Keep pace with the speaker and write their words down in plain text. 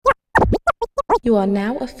You are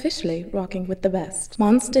now officially rocking with the best.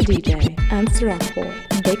 Monster DJ and Ciroc Boy.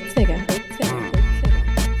 Big Tigger.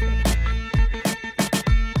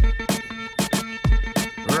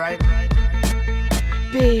 Right.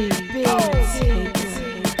 Big Tigger.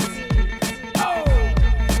 Oh.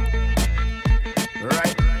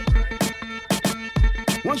 Right.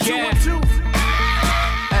 1, 2, 1, 2.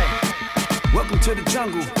 Hey. Welcome to the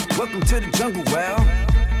jungle. Welcome to the jungle. Well.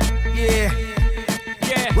 Yeah.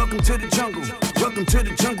 Welcome to the jungle. Welcome to the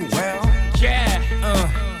jungle. Well. Yeah.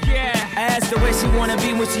 I asked her where she wanna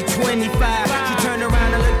be when she 25. She turned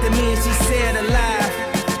around and looked at me and she said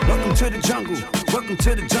alive. Welcome to the jungle. Welcome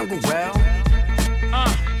to the jungle. Well.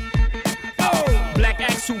 Black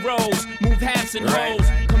axle rolls, move halves and holes.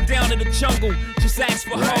 Come down to the jungle, just ask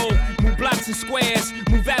for hoe. Move blocks and squares,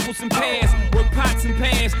 move apples and pears. Work pots and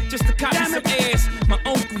pans, just to copy some airs. My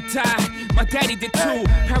uncle died, my daddy did too.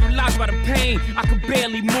 Paralyzed by the pain, I could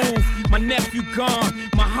barely move. My nephew gone,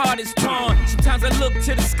 my heart is torn. Sometimes I look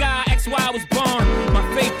to the sky, ask why I was born. My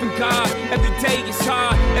faith in God, every day is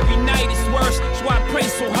hard. Every night is worse, that's why I pray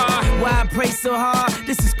so hard. Why I pray so hard?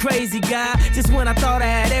 This is crazy, God. Just when I thought I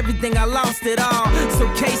had everything, I lost it all. So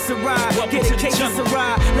case a ride, get a case of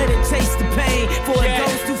ride. Let it taste the pain, before it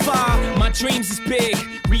goes too far. My dreams is big,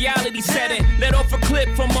 reality set it. Let off a clip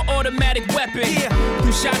from an automatic weapon.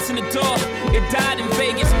 Threw shots in the door, it died in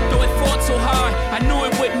Vegas. Though it fought so hard, I knew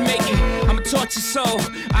it wouldn't make it. I'm a tortured soul,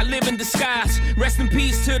 I live in disguise. Rest in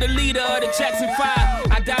peace to the leader of the Jackson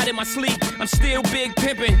 5. I died in my sleep, I'm still big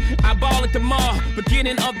pimping. I ball at the mall,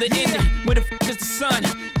 beginning of the ending. Where the f is the sun?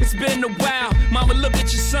 It's been a while. Mama, look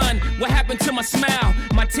at your son. What happened to my smile?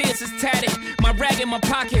 My tears is tatted, my rag in my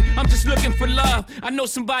pocket. I'm just looking for love. I know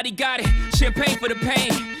somebody got it. Champagne for the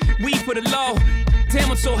pain, weed for the low. Damn,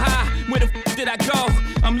 I'm so high. Where the f did I go?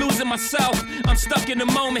 I'm losing myself. I'm stuck in the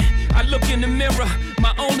moment. I look in the mirror,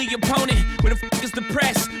 my only opponent. Where the f is the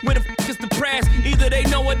press? Where the f is the press? Either they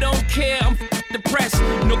know or don't care. I'm depressed.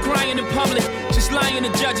 No crying in public, just lying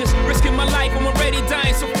to judges. Risking my life, I'm already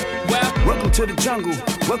dying. So well. Welcome to the jungle.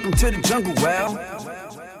 Welcome to the jungle. Well.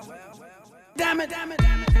 Damn it.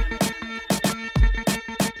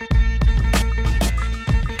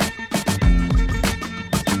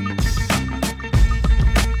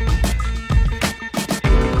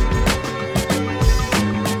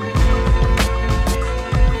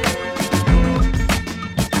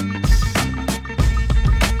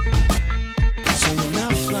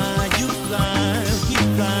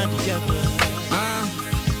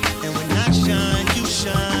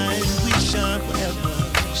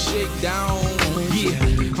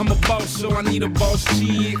 So I need a boss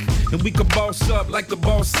chick, and we can boss up like the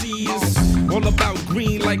boss is. All about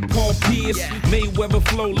green like Paul Pierce. Mayweather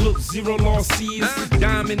flow, look, 0 losses.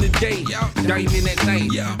 Diamond a day, diamond at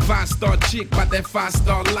night. 5-star chick, about that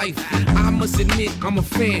 5-star life. I must admit, I'm a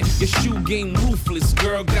fan. Your shoe game ruthless,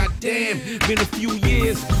 girl, goddamn. Been a few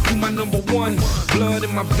years, you my number one. Blood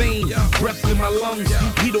in my vein, breath in my lungs.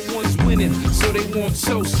 We the ones winning, so they want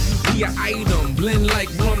toast. We an item, blend like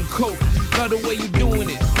rum coke. Love the way you doing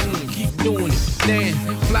it, keep doing it. Damn,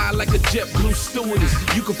 fly like a JetBlue stewardess.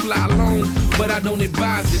 You can fly alone, but I don't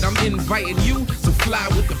advise it. I'm inviting you to fly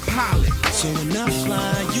with the pilot. So when I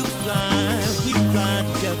fly, you fly, we fly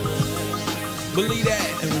together. Believe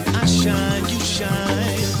that. And when I shine, you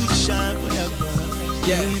shine, we shine forever.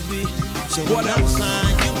 Baby. So what when else? I fly,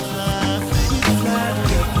 you fly, we fly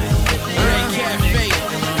together. Rain Cafe.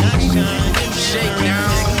 And when I shine, you Shake shine. down.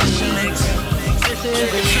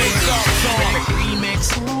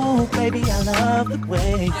 Ooh, baby, I love the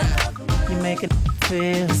way you make it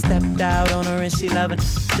feel. Stepped out on her and she loving it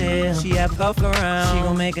still. She have puff around, she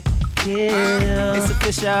gon' make it kill. It's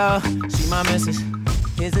official, she my missus.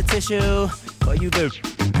 Here's a tissue for you, bitch.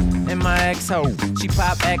 And my ex-ho, she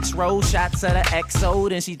pop X-roll shots of the XO,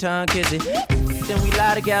 then she turn kiss it. Then we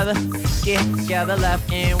lie together, get together,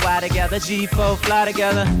 left and Y together, G4 fly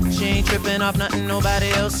together. She ain't tripping off nothing nobody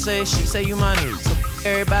else say. She say you my new, so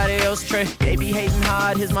everybody else tray. They be hating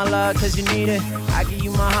hard, here's my love, cause you need it. I give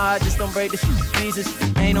you my heart, just don't break the shit to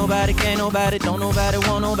pieces. Ain't nobody, can't nobody, don't nobody,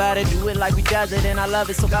 want nobody. Do it like we does it, and I love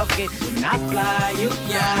it, so go get it. When I fly, you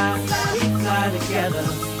fly, we fly together.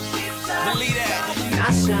 Believe that. When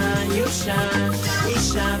I shine, you shine, we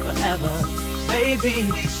shine forever. Baby,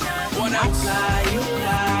 when I fly, you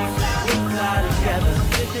fly, we fly together.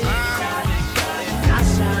 When I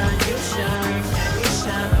shine, you shine, we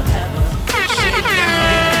shine forever.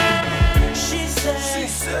 She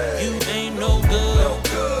said, you ain't no good,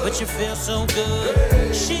 but you feel so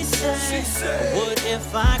good. She said, what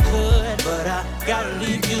if I could, but I gotta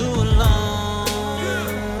leave you alone.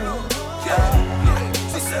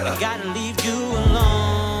 I gotta leave you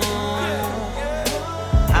alone.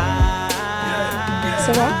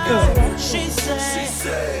 Sirocco. She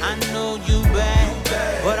said, I know you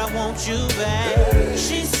bad, but I want you back.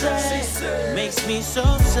 She said, makes me so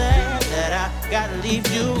sad that I gotta leave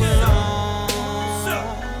you alone.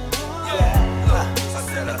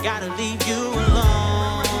 I gotta leave you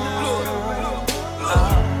alone.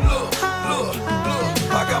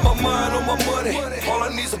 I got my mind on my money. All I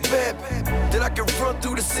need's a bad that I can run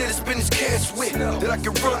through the city, spend this cash with. That I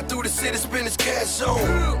can run through the city, spend this cash on.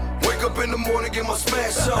 Wake up in the morning, get my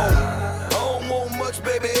smash on. I don't want much,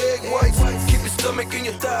 baby, egg whites. Keep your stomach and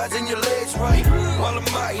your thighs and your legs right. While I'm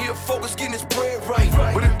out here focused, getting this bread right.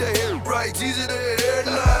 But if they head right, it's easy to hit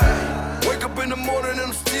every night. Wake up in the morning and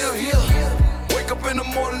I'm still here. Wake up in the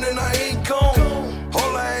morning and I ain't gone.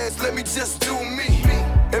 All I ask, let me just do me.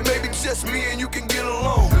 And maybe just me and you can get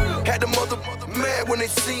along. Had the mother mad when they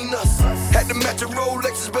seen us. Had to match a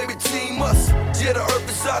Rolexes, baby, team us. Yeah, the earth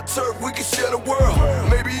is our turf, we can share the world.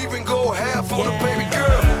 Maybe even go half on the baby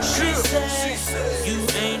girl. She said, you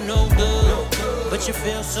ain't no good, but you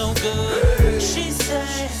feel so good. She said,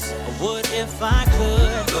 what if I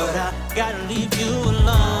could, but I gotta leave you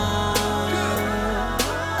alone.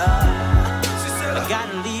 I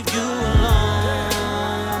gotta leave you alone.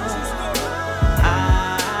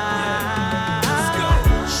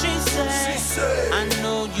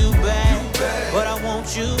 But I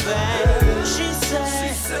want you back. She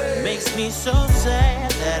said, makes me so sad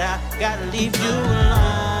that I gotta leave you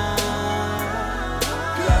alone.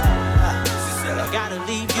 I gotta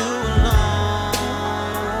leave you alone.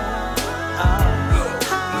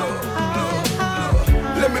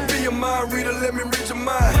 Let me be your mind reader, let me read your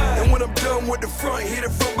mind. And when I'm done with the front, hit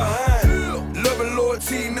it from behind. Love and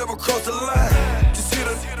loyalty never cross the line. Just hit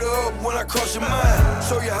her up when I cross your mind.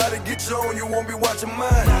 Show you how to get you on, you won't be watching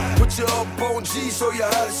mine. Put you up on G, show you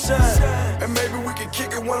how to shine. And maybe we can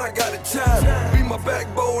kick it when I got the time. Be my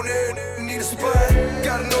backbone and need a spine.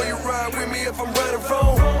 Gotta know you ride with me if I'm right or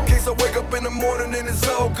wrong. In case I wake up in the morning and it's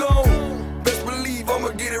all gone. Best believe I'ma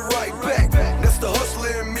get it right back. That's the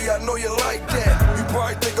hustler in me, I know you like that. You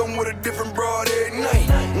probably think I'm with a different broad every night.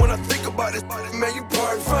 When I think about it, man, you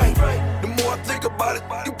probably right. The more I think about it,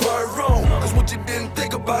 you probably wrong. Cause what you didn't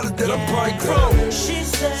think about it, that I'm probably grown. She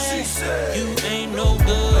said, you ain't no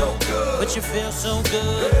good, but you feel so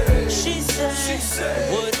good. She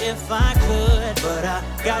said, what if I could, but I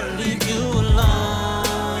gotta leave you alone.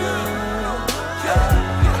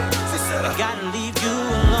 I gotta leave you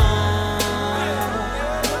alone.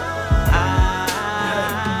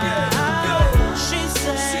 She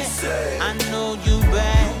said, I know you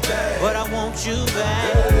bad, but I want you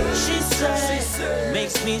back. She said,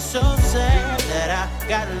 makes me so sad that I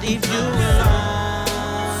gotta leave you alone.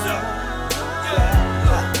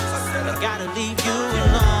 I gotta leave you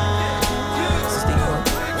alone.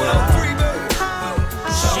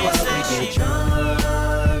 So what, we get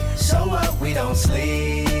drunk. So what, we don't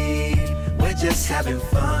sleep. We're just having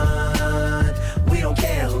fun. We don't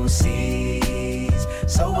care who sees.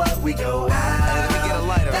 So what, we go out.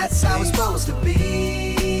 That's how it's supposed to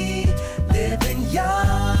be. Living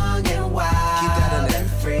young and wild and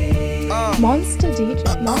free. Monster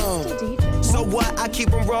DJ. Monster DJ. So what? I keep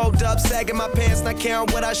them rolled up, sagging my pants, not caring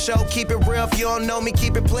what I show. Keep it real, if you don't know me,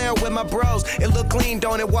 keep it playing with my bros. It look clean,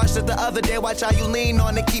 don't it? Watched it the other day, watch how you lean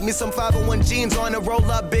on it. Keep me some 501 jeans on it, roll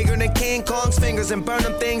up bigger than King Kong's fingers and burn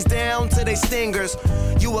them things down to they stingers.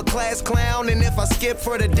 You a class clown, and if I skip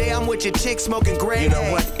for the day, I'm with your chick smoking gray. You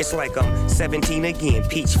know what? It's like I'm 17 again,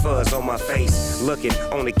 peach fuzz on my face. Looking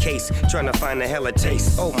on the case, trying to find a hella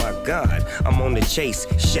taste. Oh my God, I'm on the chase.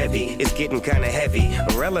 Chevy, it's getting kinda heavy.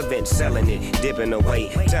 Irrelevant, selling it, dipping away.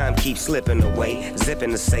 Time keeps slipping away.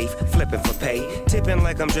 Zipping the safe, flipping for pay. Tipping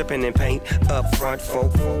like I'm dripping in paint. Up front,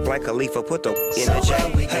 folk, like a leaf, put the in so the J.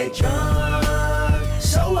 what, we get drunk.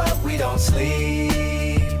 So what, we don't sleep.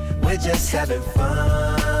 We're just having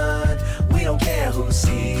fun. We don't care who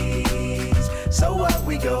sees. So what,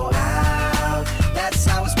 we go out. That's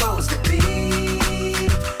how it's supposed to be.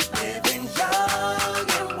 Living young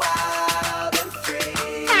and wild and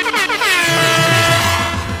free.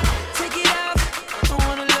 Take it out, I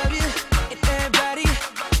wanna love you. And everybody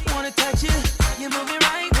wanna touch you. You're moving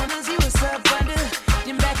right, wanna see what's up under.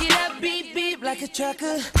 Then back it up, beep, beep, like a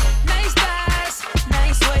trucker. Nice thighs,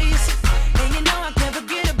 nice waist. And you know I can't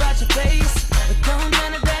forget about your face. But don't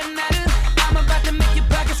none of that matter. I'm about to make your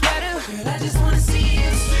pockets fatter. Girl, I just wanna see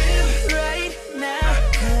you strip right now.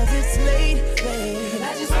 Cause it's late, babe. Girl,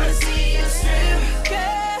 I just wanna see you strip.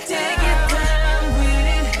 Girl, take your time with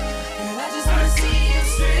it. Girl, I just wanna see you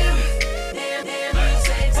strip. Damn, damn, you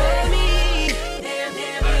say to me. Damn,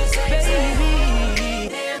 damn, you say to me.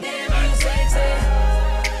 Damn, damn, you say to.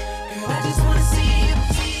 Girl, I just wanna see you.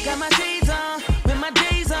 Got my shades on with my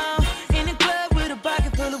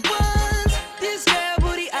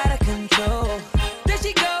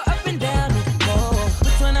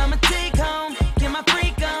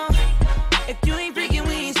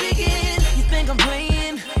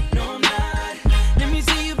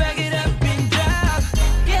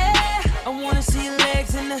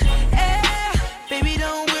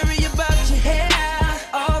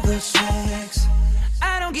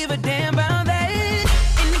give a damn about that.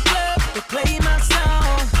 In the club, they play my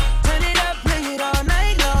song. Turn it up, play it all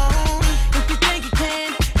night long. If you think you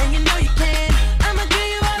can, and you know you can, I'ma give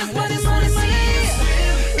you all this money, money, money.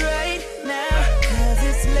 Right now, 'cause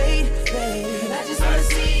it's late, babe. I just wanna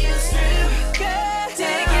see you strip. Girl,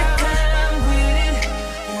 take your time with it.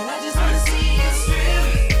 Girl, I just wanna see you strip.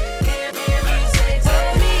 Damn, damn, you say to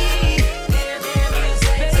me. Damn, damn, you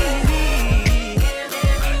say to me. Damn,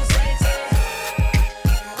 damn, you say to me.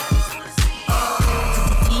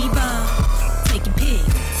 Diva, taking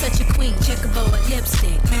pics, such a queen, checkerboard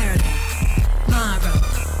lipstick, Marilyn Monroe,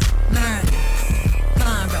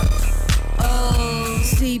 oh,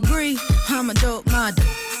 see Bree, I'm a dope model,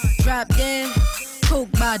 drop dead,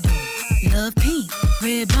 coke bottle, love pink,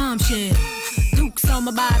 red bombshell, Dukes on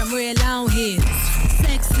my bottom, red long heels,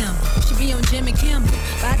 sex symbol, she be on Jimmy Kimmel,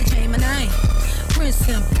 about to change my name, Prince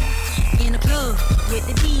symbol, in the club with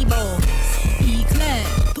the D-boys, E-class,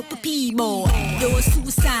 P-boy, you're a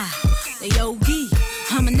suicide, they OD,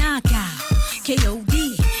 I'm a knockout,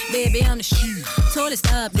 K.O.D., baby on the shoe, toilet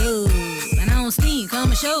stop, dude, and I don't steam,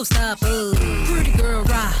 come a showstopper, pretty girl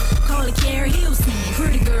rock, call it Carrie Hilson,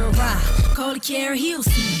 pretty girl rock, call it Carrie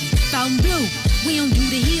Hilson, Fountain Blue, we don't do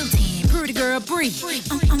the heel team, pretty girl Bree,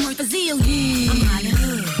 I'm worth a zillion, I'm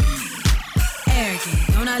Hollywood, arrogant,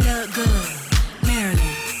 don't I look good, Marilyn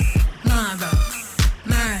Monroe,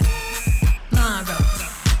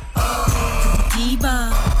 Diva,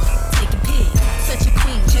 taking pics, such a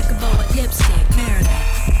queen, checkerboard lipstick, Marilyn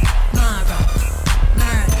Monroe.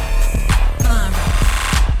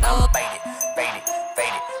 I'm faded, faded,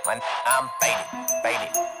 faded, man, I'm faded,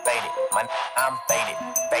 faded, faded, man, I'm faded,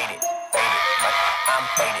 faded, faded, man, I'm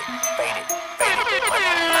faded, faded, faded, man,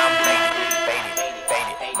 I'm faded, faded,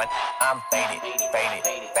 faded, man, I'm faded, faded,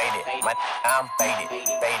 faded, man, I'm faded,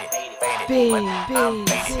 faded, faded, man, I'm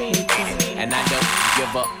faded, faded, and I don't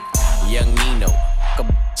give up. Young Nino, a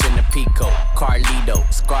bitch in the Pico, Carlito,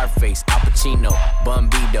 Scarface, Al Pacino,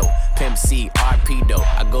 Bumbido, Pimp C, Arpedo.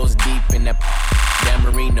 I goes deep in that Dan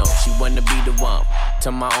Marino. She wanna be the one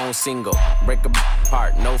to my own single. Break a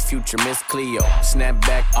heart, no future, Miss Cleo.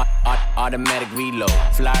 Snapback, automatic reload.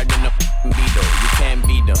 Flyer than a Beetle, you can't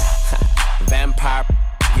beat them. Vampire.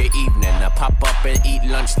 Your evening, I pop up and eat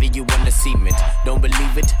lunch, leave you on the cement. Don't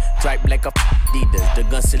believe it? Dripe like a Adidas, the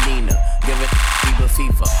gun Selena. Give it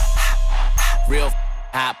fever. Real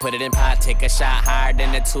hot, put it in pot, take a shot higher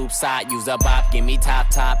than the tube side. Use a bop, give me top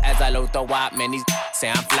as I load the wop. Man, these say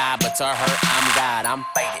I'm fly, but to her, I'm God. I'm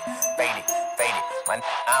faded, faded, faded, man.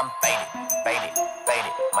 I'm faded, faded,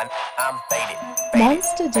 faded, man. I'm faded,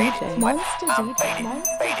 Monster DJ, Monster DJ, faded,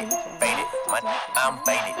 faded, faded, man. I'm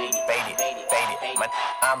faded, faded, faded, man.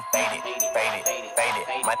 I'm faded, faded, faded,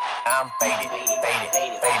 man. I'm faded, faded,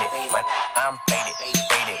 faded, man. I'm faded,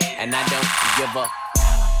 faded, and I don't give up.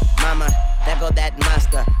 Mama, there go that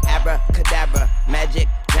monster, abracadabra, Magic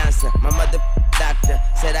Johnson. My mother doctor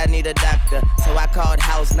said I need a doctor, so I called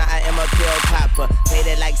house. Now I am a pill popper. Paid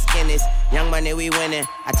it like skinnies, young money we winning.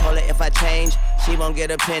 I told her if I change, she won't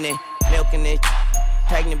get a penny. Milking it,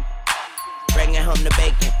 pregnant, bringing home the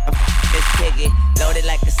bacon. I'm Miss Piggy, loaded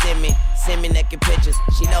like a send me naked pictures.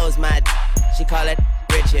 She knows my, she call it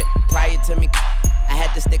Richard. Prior to me, I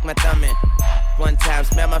had to stick my thumb in. One time,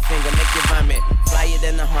 smell my finger, make you vomit. Flyer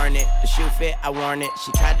than the Hornet, the shoe fit, I worn it.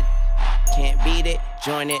 She tried to, can't beat it,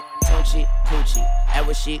 join it. Tunchi, Coochie, that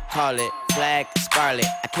what she call it. Flag, scarlet,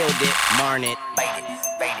 I killed it, marn it. Faded,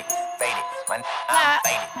 faded, faded, man, I'm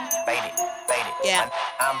faded, faded, faded, man,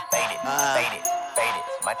 I'm faded, faded, faded,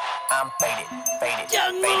 man, I'm faded, faded,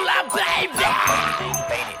 Young Moolah, baby!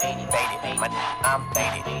 Faded, faded, man, I'm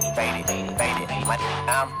faded, faded, faded, man,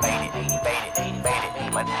 I'm faded, faded,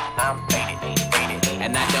 faded, man, I'm faded, faded,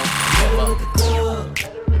 and I don't give up.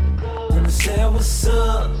 When I said what's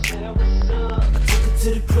up, I took it to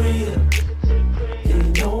the crib. Yeah, you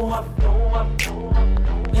know I'm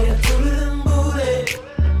yeah, toot it and booty,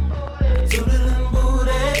 toot it and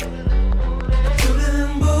booty, toot it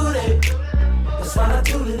and booty. That's why I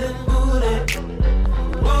toot it and booty.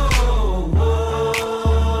 Whoa, whoa,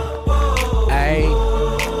 whoa. Hey.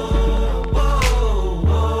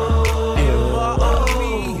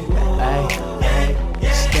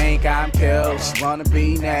 Stink, I'm pills, wanna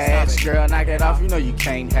be next. Girl, knock it off, you know you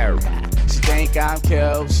can't hurry. She think I'm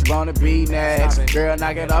cute, she wanna be next. Girl,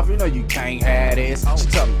 knock it off, you know you can't have this. She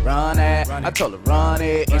told me run that, I told her run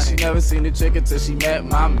it. And she never seen the chick until she met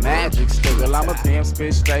my magic stick. Girl, I'm a pimp,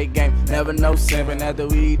 spit straight game, never no simping. After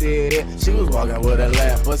we did it, she was walking with her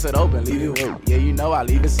left, bust it open, leave it with. Yeah, you know I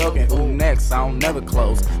leave it soaking. Who next? I don't never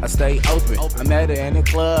close, I stay open. I met her in the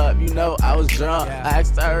club, you know I was drunk. I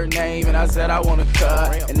asked her name and I said I wanna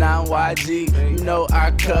cut. And now I'm YG, you know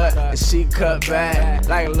I cut. And she cut back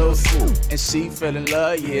like a little swoop. And she fell in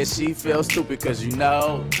love, yeah, she feel stupid. Cause you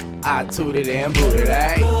know, I tooted and booted,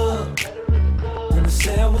 ayy. When I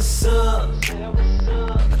said what's up, I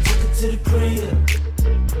took it to the crib.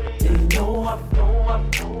 And you know I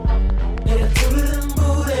tooted and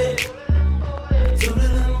booted.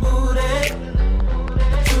 Tooted and booted.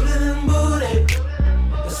 Tooted and booted.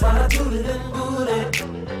 That's why I tooted and booted.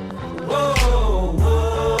 Whoa, whoa.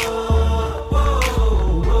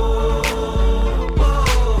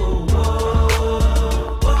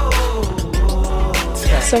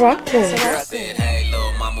 Sirocco. Girl said, hey,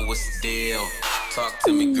 little mama, what's the deal? Talk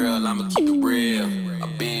to me, girl, I'ma keep it real.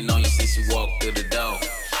 I've been on you since you walked through the door.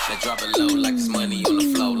 Now drop it low like it's money on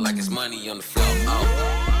the floor, like it's money on the floor, oh.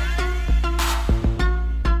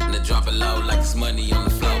 Now drop it low like it's money on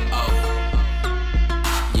the floor, oh.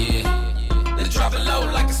 Yeah, now drop it low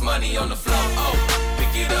like it's money on the floor, oh.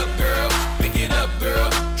 Pick it up, girl, pick it up, girl.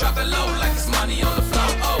 Drop it low like it's money on the floor,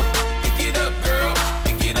 oh. Pick it up, girl,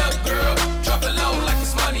 pick it up, girl. Drop it low like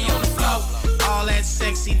it's money on the floor. All that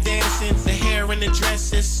sexy dancing, the hair and the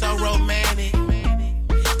dress is so romantic.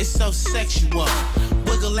 It's so sexual.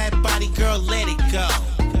 Wiggle that body, girl, let it go.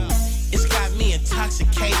 It's got me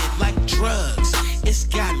intoxicated like drugs. It's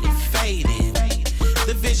got me faded.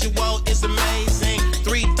 The visual is amazing.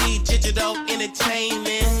 3D digital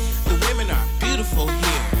entertainment. The women are beautiful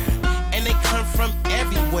here, and they come from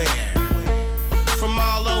everywhere. From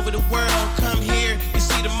all over the world, come here. You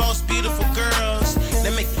see the most beautiful girls.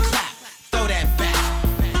 They make you clap, throw that back.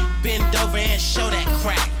 Bend over and show that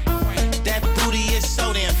crack. That booty is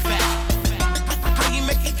so damn fat. How you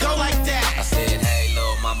make it go like that? I said, hey,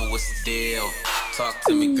 little mama, what's the deal? Talk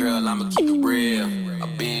to me, girl, I'ma keep it real.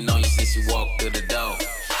 I've been on you since you walked through the door.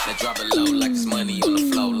 Now drop it low like it's money on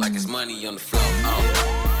the floor, like it's money on the floor, oh.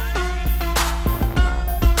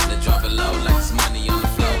 Now drop it low like it's money on the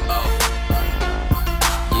floor, oh.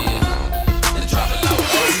 Yeah, now drop it low.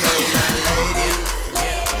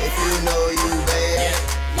 If you know you bad,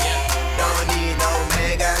 don't need no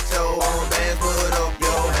man, got your own bands, put up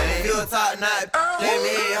your hand. You a top notch, let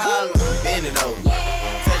me holler. Bend it over,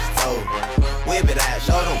 touch your toe, whip it out,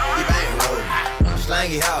 show them you bang roll.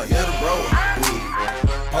 Slang it out, hit the bro,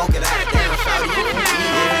 poke it out, down, shout it.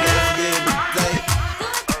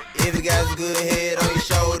 If you got some good head on your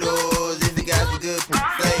shoulders, if you got some good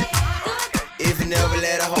play, if you never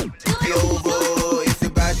let a hoe be over, if you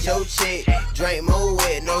bout your chick, drink more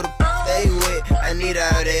wet, know the stay wet. I need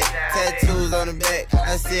all that, tattoos on the back,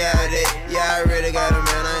 I see all that. Yeah, I really got a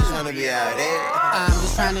man, I ain't tryna be out there. I'm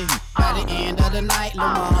just trying to hit by the end of the night. Lil'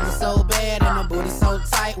 mama so bad and my booty so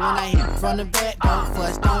tight. When I hit from the back, don't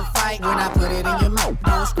fuss, don't fight. When I put it in your mouth,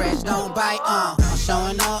 don't scratch, don't bite. I'm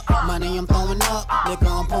showing up, money I'm throwing up, liquor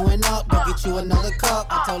I'm pouring up. Go get you another cup.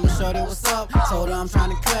 I told her shorty what's up, told her I'm trying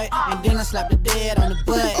to cut, and then I slapped the dead on the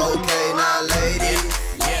butt. Okay, now ladies,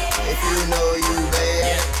 if you know you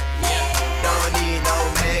bad, don't need no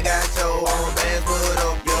man, got your own bands, put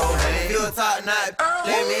up your hand. You a top notch,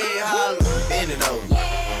 let me holler. Bend it over,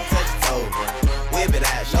 touch your toe, whip it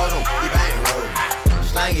out, show them you bang roll.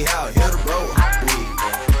 Slang it out, hit the bro,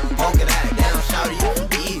 poke it out, down, shout it, you can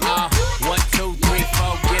be. 1, 2, 3,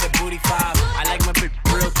 4, get a booty 5. I like my bitch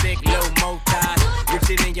real thick, little more thighs. Rich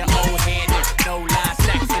it in your own hand, there's no lie.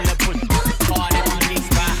 Sex in the pussy, hard at my knees,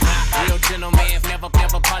 by high. Real gentleman, never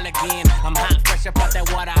call again. I'm hot, fresh up out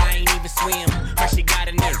that water, I ain't even swim. First she got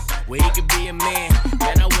a nigga, where he could be a man.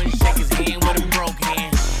 Then I wouldn't shake his hand with a broke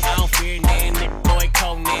hand. I don't fear nan, nigga, boy,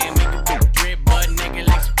 Conan. Make a bitch drip, butt nigga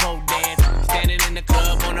like some pole dance. Standing in the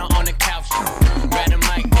club on the couch. Grab the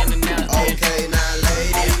mic, then announce this. Okay, now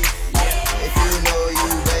ladies, if you know you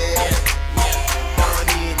bad, don't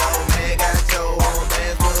need no man, got your own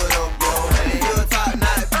bands, put up your hand. You a top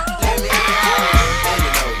notch, let me holler. Bend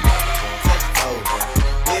it over, touch your toe,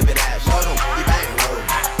 whip it out, show them you bang roll.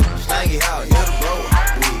 Slang it out, hit the bro,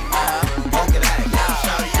 poke it out, down,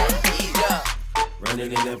 shout it,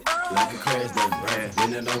 running in that like a crash that brand.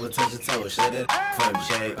 Bend it over, touch your toe, shut it from the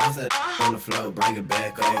shade. Bounce that on the floor, bring it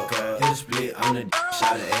back up. Hit a split on the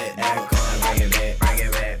shout it at that. Bring it back, bring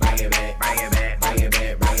it back, bring it back, bring it back, bring it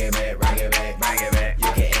back, bring it back, bring it back, bring it back.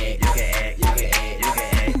 You can act, you can act, you can act, you can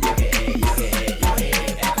act, you can act, you can act, you can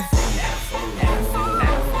act. Act a fool, act a fool,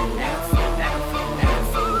 act a fool, act a fool.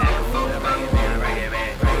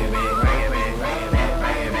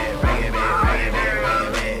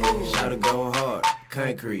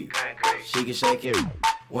 concrete. She can shake it,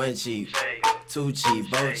 one cheek, two cheek,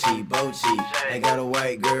 both cheek. I got a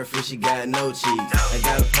white girlfriend, she got no cheeks. I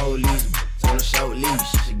got a police on a short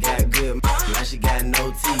leash. She got good, now she got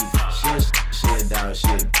no teeth. She a dog,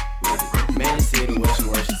 she with it. Man, the city where she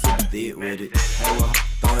works, she super thick with it. Hey, well,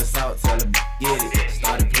 throwing salt, tell her get it.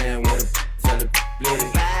 Started playing with her, tell her split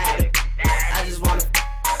it. I just wanna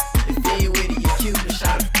if you with it, you cute, and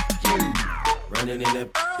shot you. Running in that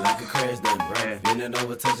like a crash dump, right? Bending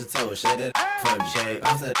over, touch your toes, shake that from the shade.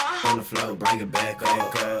 Off that on the floor, bring it back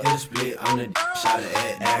up. Hit a split on the shot it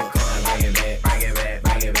at act. Bring it back, bring it back,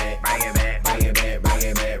 bring it back, bring it back, bring it back, bring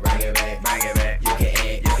it back, bring it back, bring it back. You can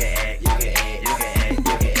act, you can act, you can act, you can act, you can act, you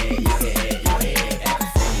can act, you can act.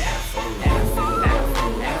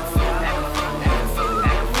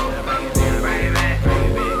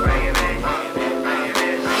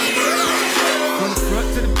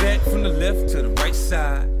 From the left to the right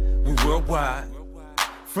side, we worldwide.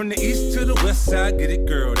 From the east to the west side, get it,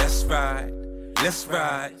 girl, that's right. Let's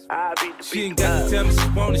ride. She ain't got to tell me she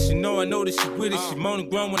want it. She know I know that she with it. She moaning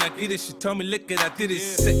grown when I get it. She told me, look it, I did it.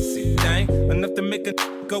 Sexy thing, enough to make a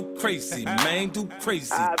go crazy, man, do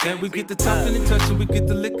crazy. Then we get the talking and touching, we get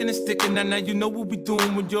the licking and sticking. Now you know what we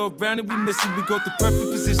doing when you're around and we missing. We go through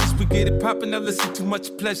perfect positions, we get it popping. Now listen, too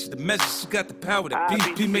much pleasure. The measure, she got the power. The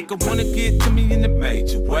BP make her wanna get to me in a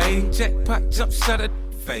major way. Jackpot, jump shot it.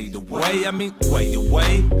 Fade away, I mean, way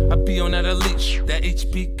away. I be on that elite, that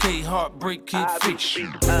HBK heartbreak kid fix.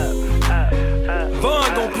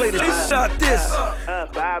 Vaughn gon' play this. He shot this.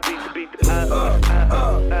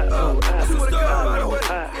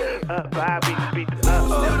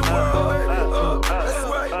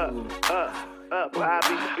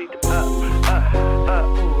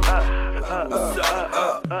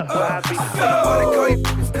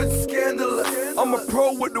 I'm a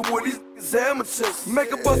pro with the woodies, amateurs.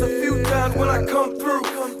 Make a buzz a few times when I come through.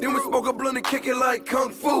 Then we smoke a blunt and kick it like kung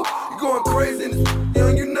fu. You going crazy and this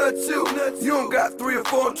young, you nut too. You don't got 3 or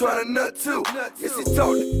 4, I'm trying to nut too. Yeah, she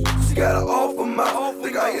told me she got an offer mouth.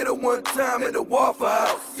 Think I hit her one time at the Waffle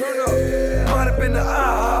House. Yeah, might have been the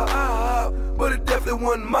IHOP, but it definitely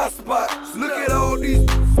wasn't my spot. Look at all these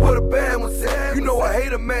where the band was at. You know I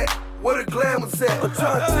hate a man. Where the glam was at. I'm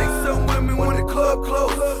trying to take some with me when the club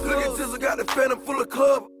closed. Look at Tizzle, got the phantom full of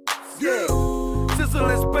club. Yeah, Tizzle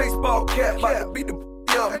is baseball cap. About to beat the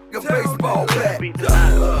young a baseball bat.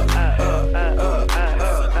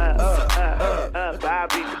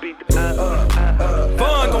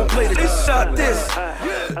 Vaughn gon' play this. He shot this.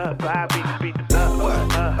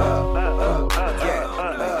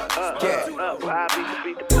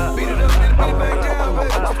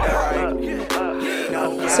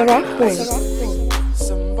 Ciroc Boys.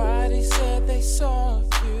 Somebody said they saw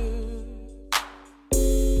you.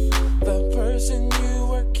 The person you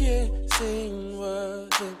were kissing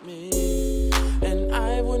wasn't me, and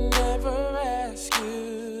I would never ask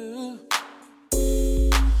you.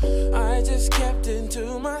 I just kept it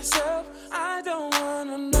to myself. I don't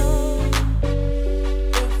wanna know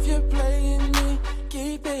if you're playing me.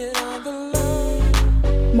 Keep it on the low.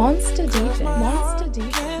 Monster DJ. Monster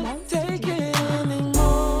DJ. Monster Take DJ. it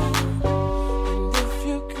anymore. And if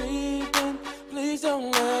you're creeping, please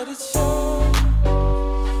don't let it show.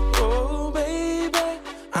 Oh, baby,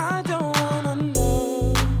 I don't wanna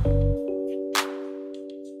know.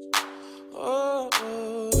 Oh,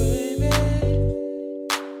 baby.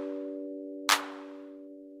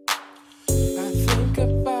 I think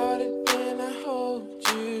about it when I hold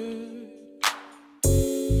you.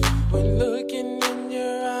 When looking in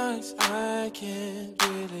your eyes, I can't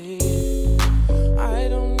believe. I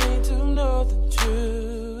don't need to know the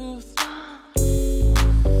truth.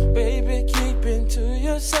 Baby, keep it to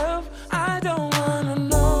yourself. I don't wanna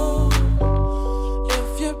know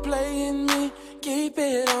if you're playing me. Keep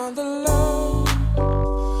it on the low.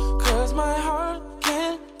 'Cause my heart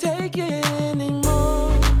can't take it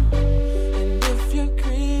anymore. And if you're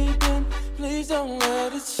creeping, please don't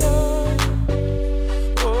let it show.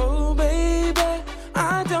 Oh, baby,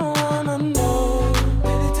 I don't wanna know.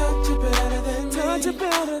 Did he touch you better than me? Touch you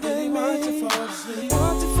better than me. Want to fall asleep?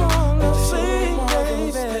 Want to fall asleep,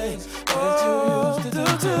 baby? Oh, do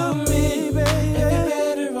to me, baby. If you're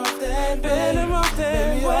better off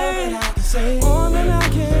that way. All that I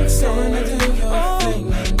can say. Do your thing.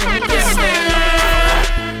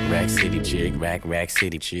 Rack City chick, rack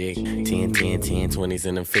city chick. 10, 20s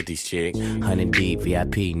and them 50s chick. 100 deep,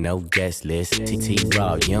 VIP, no guest list. TT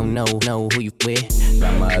Raw, you don't know who you with.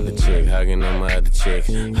 Got my other chick, hugging on my other chick.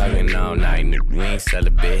 Hugging all night, we ain't sell a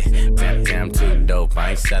bit. Damn too dope,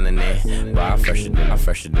 I ain't selling it. But I'm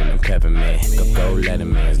fresher than them peppermint. Go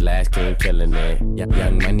Letterman's last king killing it.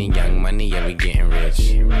 Young money, yeah, we getting rich.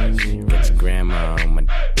 Get your grandma on my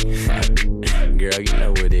girl, you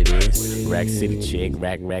know what it is. Rack city chick,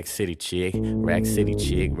 rack city chick. Rack city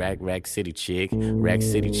chick, rack city chick. Rack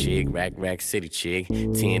city chick, rack city chick.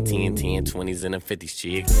 10, 20s and the 50s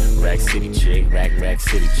chick. Rack city chick, rack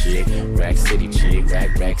city chick. Rack city chick,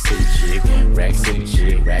 rack city chick. Rack city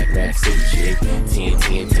chick, rack city chick. 10,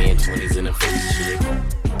 20s and the 50s chick.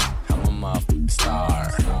 I'm a motherfucking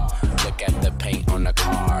star. Look at the paint on the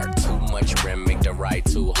car. Too much rim, make the ride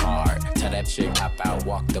too hard. Tell that chick hop out,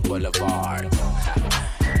 walk the boulevard.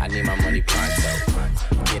 I need my money pronto.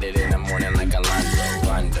 Get it in the morning like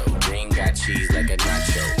Alonzo. Green got cheese like a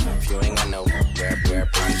nacho. If you ain't got no wear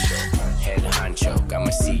poncho. Head honcho, got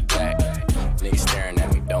my seat back. Niggas staring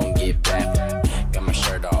at me, don't get back. Got my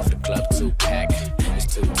shirt off, the club 2-pack. It's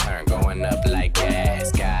 2-turn, going up like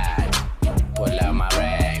gas. God, pull out my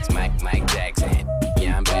rags. Mike Jackson,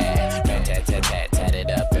 yeah I'm bad. Tat it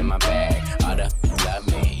up in my bag. All the love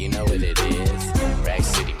me, you know what it is. Rack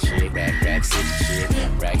city chick, rack city chick.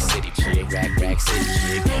 Rack city chick, rack city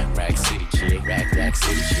chick. Rack city chick, rack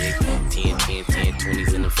city chick. 10,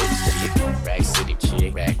 20s and the 50s chick. Rack city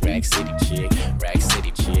chick, rack city chick. Rack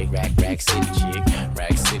city chick, rack city chick.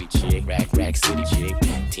 Rack city chick, rack city chick.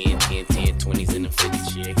 10, 20s and the 50s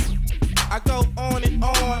chick. I go on and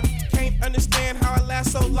on, can't understand how I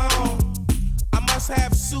last so long. I must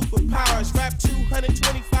have superpowers, rap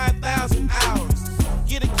 225,000 hours.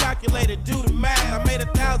 Get a calculator, do the math. I made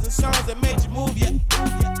 1,000 songs that made you move, yeah.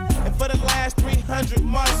 And for the last 300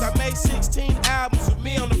 months, I made 16 albums with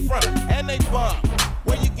me on the front, and they bump.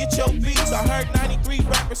 Where you get your beats? I heard 93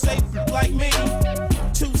 rappers say like me.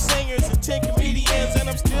 2 singers and 10 comedians, and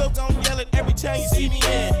I'm still gon' yell it every time you see me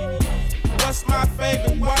in. What's my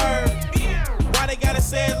favorite word? Why they gotta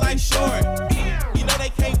say it like short? You know they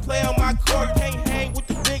can't play on my court, can't hang with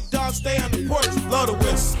the big dogs, stay on the porch. Blow the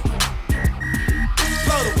whistle.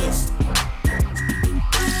 Blow the whistle.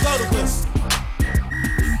 Blow the whistle.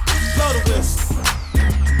 Blow the whistle.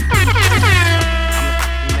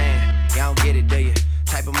 Man, y'all don't get it, do you?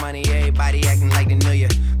 Type of money, everybody acting like they knew you.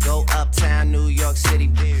 Go uptown, New York City,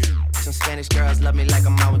 some Spanish girls love me like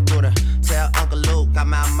I'm out with Duda. Tell Uncle Luke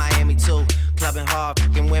I'm out in Miami too. Clubbing hard,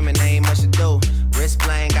 fucking women, they ain't much to do. Wrist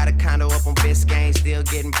playing, got a condo up on Biscayne. Still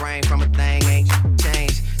getting brain from a thing, ain't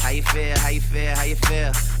changed. How you feel, how you feel, how you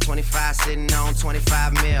feel? 25 sitting on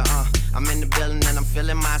 25 mil, I'm in the building and I'm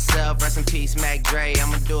feeling myself. Rest in peace, Mac Dre,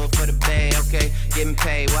 I'ma do it for the bay, okay? Getting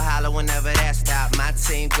paid, we'll holler whenever that stop. My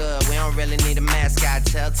team good, we don't really need a mascot.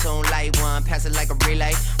 Tell Tune Light One, pass it like a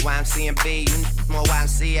relay. YMCMB, you more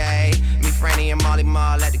YMCA. Me, Franny, and Molly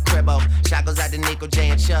Mall at the cribbo. Shot goes out to Nico J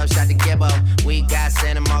and Chubb, shot to Gibbo. We got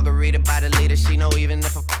Santa Margarita by the leader. She know even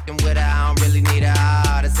if I'm fucking with her, I don't really need her.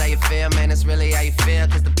 Oh, that's how you feel, man, that's really how you feel.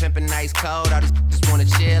 Cause the pimpin' nice cold, all these just wanna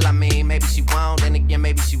chill. I mean, maybe she won't, then again,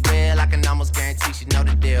 maybe she will. I can almost guarantee she know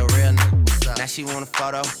the deal, real nigga. Now she want a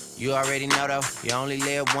photo, you already know though. You only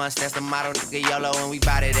live once, that's the motto, nigga, YOLO. And we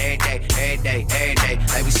bout it every day, every day, every day.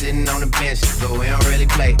 Like we sitting on the bench, but we don't really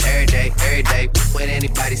play every day, every day. What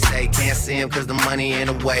anybody say, can't see him cause the money in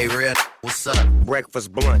the way, real. What's up?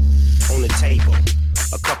 Breakfast blunt on the table.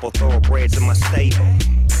 A couple thoroughbreds in my stable.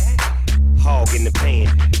 Hog in the pan,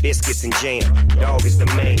 biscuits and jam. Dog is the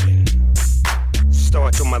man.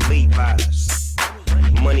 Starch on my Levi's.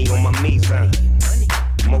 Money on my mizan.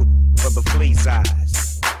 More for the flea's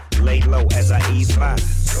eyes. Lay low as I ease by.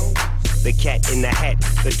 The cat in the hat,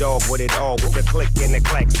 the dog with it all. With the click and the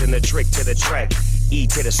clacks and the trick to the track. E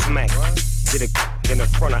to the smack. To the in the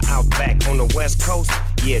front of Outback on the West Coast.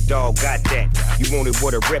 Yeah, dog, got that. You want it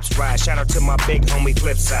with a rips ride. Shout out to my big homie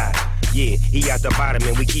Flipside. Yeah, he out the bottom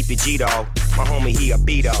and we keep it G-Dog. My homie, he a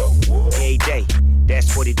B-Dog. Every day,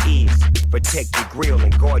 that's what it is. Protect your grill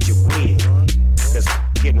and guard your wig. Cause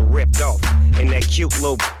getting ripped off. And that cute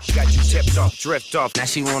little got you tipped off, drift off. Now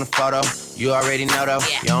she want a photo, you already know though.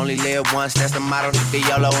 You only live once, that's the motto. The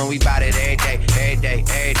YOLO and we bout it every day, every day,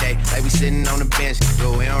 every day. Like we sitting on the bench,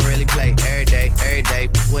 but we don't really play every day, every day.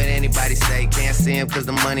 What anybody say, can't see him cause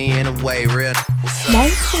the money in the way, real.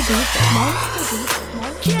 Monster Deep,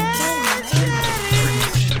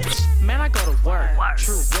 Man, I go to work,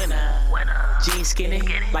 true winner. Jeans skinny,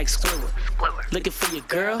 like Squidward. Looking for your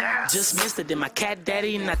girl, just missed it. Then my cat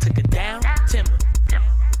daddy and I took her down. Timber,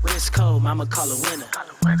 wrist cold, mama call her winner.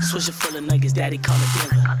 Swisher full of nuggets, daddy call her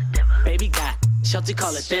dinner. Baby got Shelty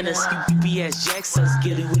call it thinners. UPS Jackson's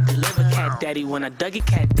Gilly, we deliver. Cat daddy when I dug it,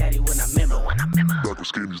 cat daddy when I remember. Back with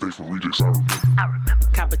skinnies, they from rejects, I remember.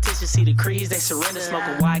 Competition, see the crease, they surrender.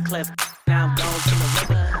 Smoking wide clef, now I'm gone to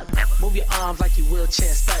November. Move your arms like you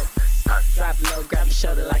wheelchair stuck. Drop it low, grab your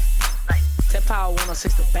shoulder like. Tip Power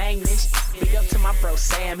 106 to bang this. Big up to my bro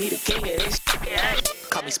Sam, he the king of this.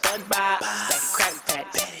 Call me SpongeBob, stack of Krabby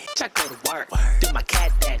Patties. I go to work, do my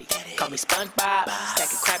cat daddy. Call me SpongeBob,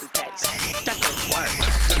 stack of Krabby Patties. I go to work,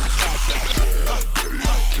 do my cat daddy.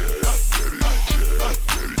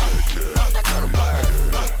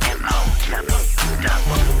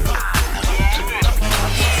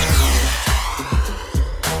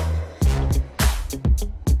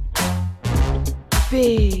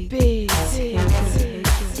 Big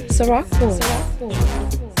Ciroc Boy.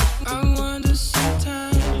 I wonder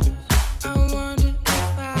sometimes, I wonder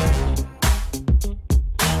if I'm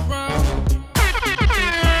wrong.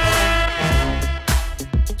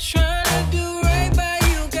 Trying to do right by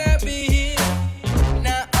you, got me here.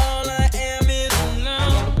 Now all I am is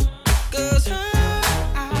alone. 'Cause her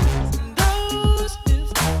eyes and those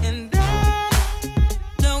lips and that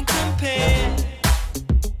don't compare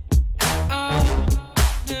at all.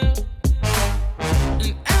 Yeah.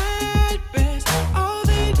 And at best, all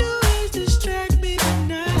they do is distract me. But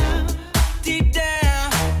now, deep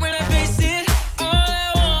down, when I face it, all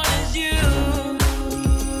I want is you.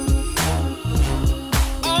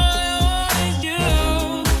 All I want is you.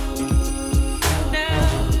 Now,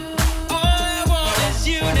 all I want is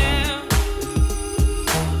you now.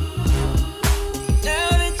 Now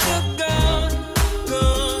that you're gone,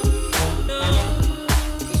 gone.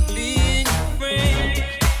 'Cause being your friend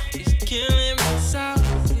is killing me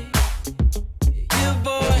softly. Your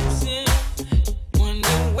voice in,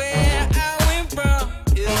 wonder where I went wrong.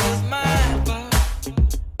 It was my fault.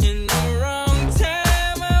 In the wrong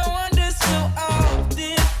time, I wonder so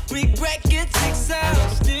often. Regret gets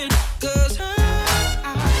exhausting. 'Cause her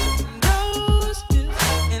eyes and those lips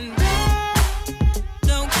and that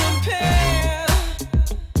don't compare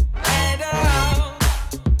at all.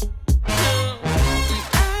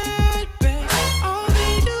 At best, all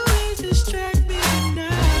they do is distract me. But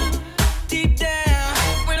now, deep down,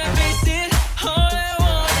 when I face it, all I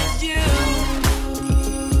want is you.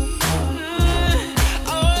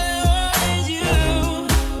 All I want is you.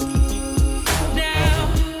 Now,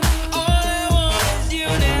 all I want is you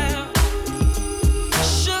now.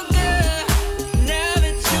 Sugar, now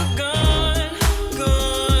that you're gone,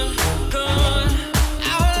 gone, gone.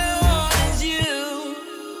 All I want is you.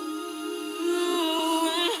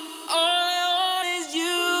 All I want is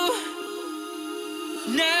you.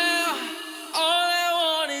 Now, all I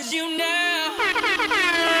want is you now.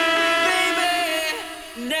 Baby,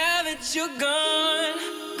 now that you're gone,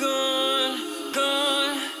 gone.